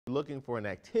looking for an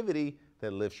activity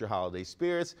that lifts your holiday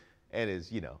spirits and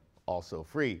is, also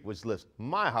free, which lifts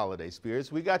my holiday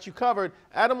spirits, we got you covered.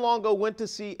 Adam Longo went to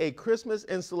see a Christmas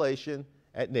installation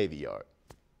at Navy Yard.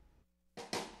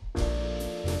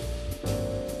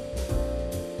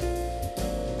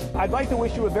 I'd like to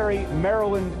wish you a very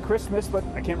Maryland Christmas, but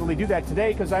I can't really do that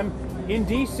today because I'm in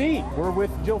D.C. We're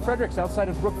with Jill Fredericks outside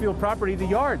of Brookfield Property, the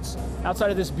Yards,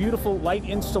 outside of this beautiful light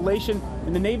installation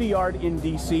in the Navy Yard in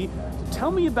D.C. So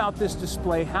tell me about this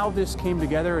display, how this came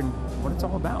together, and what it's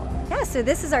all about. Yeah, so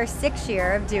this is our 6th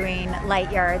year of doing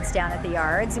light yards down at the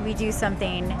Yards. We do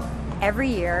something every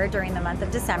year during the month of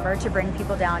December to bring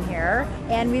people down here,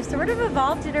 and we've sort of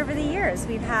evolved it over the years.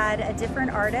 We've had a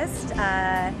different artist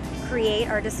create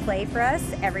our display for us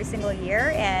every single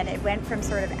year, and it went from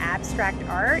sort of abstract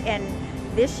art, and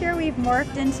this year we've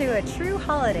morphed into a true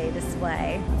holiday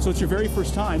display. So it's your very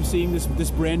first time seeing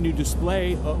this brand new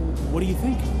display. What do you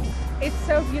think? It's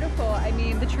so beautiful. I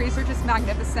mean, the trees are just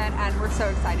magnificent, and we're so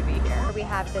excited to be here. We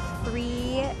have the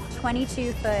 3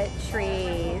 22-foot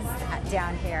trees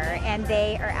down here, and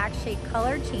they are actually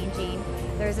color changing.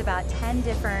 There's about 10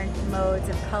 different modes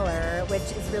of color, which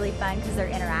is really fun because they're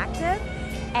interactive.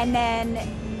 And then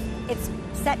it's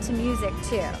set to music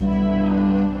too.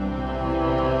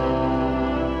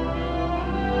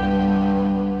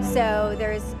 So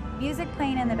there's music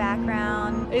playing in the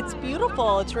background. It's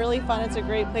beautiful. It's really fun. It's a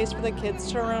great place for the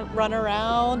kids to run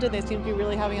around, and they seem to be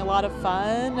really having a lot of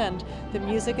fun. And the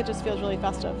music, it just feels really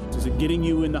festive. Is it getting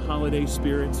you in the holiday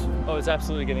spirits? Oh, it's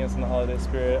absolutely getting us in the holiday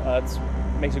spirit. It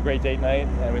makes a great date night,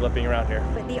 and we love being around here.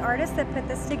 But the artist that put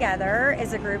this together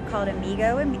is a group called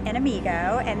Amigo and Amigo,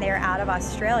 and they're out of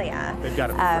Australia. They've got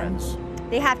to be friends.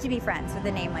 They have to be friends with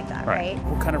a name like that, right?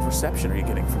 What kind of reception are you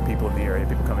getting from people in the area,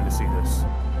 people coming to see this?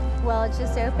 Well, it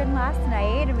just opened last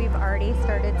night, and we've already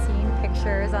started seeing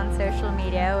pictures on social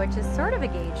media, which is sort of a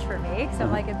gauge for me, because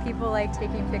I'm like, if people like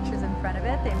taking pictures in front of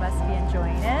it, they must be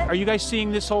enjoying it. Are you guys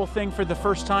seeing this whole thing for the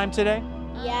first time today?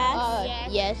 Yes.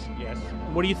 Yes.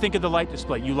 What do you think of the light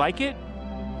display? You like it?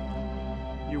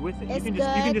 You're with it? It's you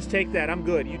can just take that. I'm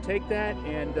good. You take that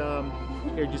and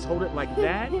here, just hold it like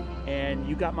that, and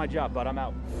you got my job, but I'm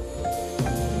out.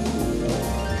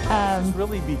 It's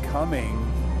really becoming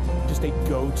just a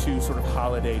go-to sort of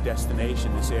holiday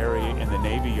destination, this area in the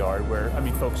Navy Yard, where, I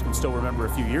mean, folks can still remember a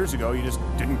few years ago, you just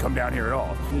didn't come down here at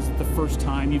all. Is it the first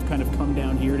time you've kind of come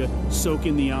down here to soak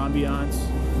in the ambiance?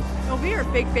 Well, we are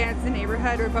big fans of the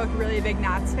neighborhood. We're both really big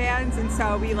Nats fans, and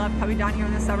so we love coming down here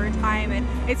in the summertime. And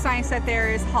it's nice that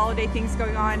there is holiday things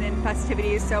going on and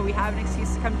festivities, so we have an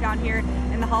excuse to come down here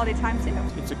in the holiday time too.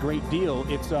 It's a great deal.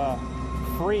 It's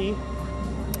free.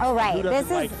 Oh, right. Who This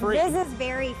doesn't like free? is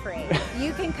very free.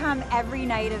 You can come every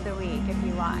night of the week if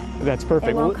you want. That's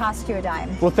perfect. It won't cost you a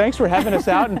dime. Well, thanks for having us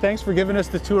out, and thanks for giving us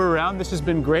the tour around. This has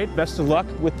been great. Best of luck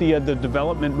with the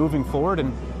development moving forward,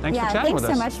 and thanks for chatting with us.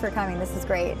 Thanks so much for coming. This is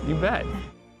great. You bet.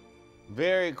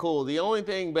 Very cool. The only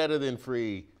thing better than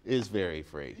free is very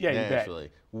free. Yeah, you bet.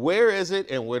 Naturally. Where is it,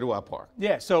 and where do I park?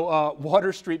 Yeah, so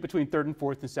Water Street between 3rd and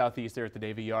 4th and Southeast there at the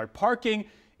Navy Yard. Parking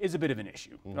is a bit of an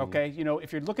issue, okay? You know,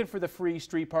 if you're looking for the free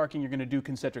street parking, you're going to do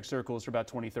concentric circles for about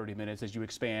 20-30 minutes as you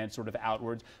expand sort of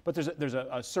outwards. But there's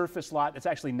a surface lot that's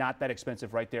actually not that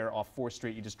expensive right there off 4th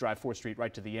Street. You just drive 4th Street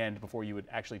right to the end before you would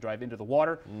actually drive into the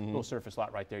water. Little surface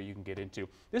lot right there you can get into.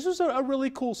 This is a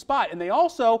really cool spot, and they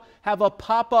also have a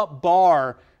pop-up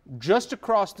bar just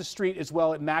across the street as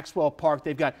well at Maxwell Park.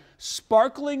 They've got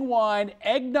sparkling wine,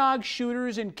 eggnog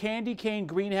shooters, and candy cane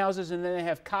greenhouses, and then they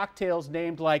have cocktails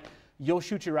named like You'll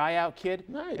Shoot Your Eye Out, Kid.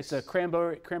 Nice. It's a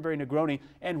cranberry Negroni,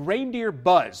 and Reindeer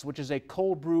Buzz, which is a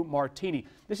cold brew martini.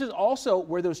 This is also,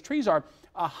 where those trees are,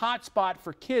 a hot spot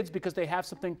for kids because they have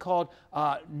something called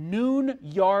Noon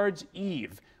Yards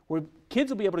Eve, where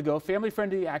kids will be able to go,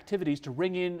 family-friendly activities to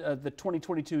ring in the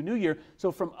 2022 New Year.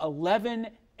 So from 11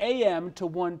 a.m. to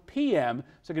 1 p.m.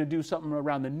 So they're going to do something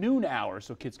around the noon hour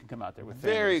so kids can come out there with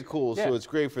families. Very cool. Yeah. So it's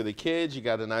great for the kids. You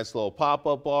got a nice little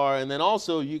pop-up bar. And then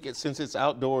also you get, since it's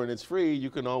outdoor and it's free,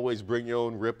 you can always bring your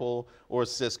own Ripple or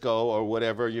Cisco or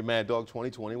whatever, your Mad Dog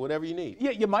 2020, whatever you need. Yeah,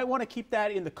 you might want to keep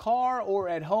that in the car or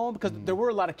at home because there were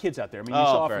a lot of kids out there. I mean, you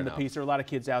saw from the piece, there are a lot of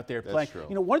kids out there playing. True.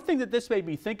 You know, one thing that this made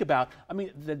me think about, I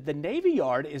mean, the Navy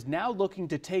Yard is now looking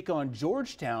to take on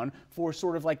Georgetown for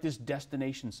sort of like this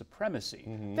destination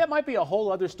supremacy. That might be a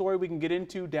whole other story we can get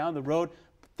into down the road.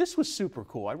 This was super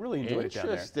cool. I really enjoyed it down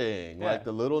there. Interesting. Yeah. Like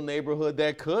the little neighborhood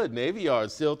that could. Navy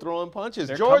Yard still throwing punches.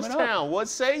 They're coming Georgetown, what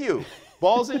say you?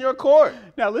 Ball's in your court.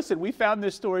 Now listen, we found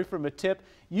this story from a tip.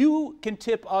 You can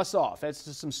tip us off as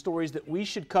to some stories that we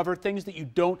should cover, things that you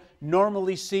don't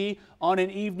normally see on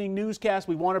an evening newscast.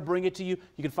 We want to bring it to you.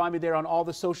 You can find me there on all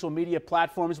the social media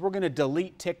platforms. We're going to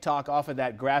delete TikTok off of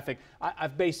that graphic.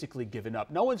 I've basically given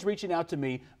up. No one's reaching out to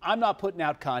me. I'm not putting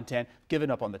out content. Giving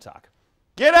up on the talk.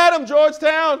 Get at him,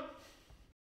 Georgetown.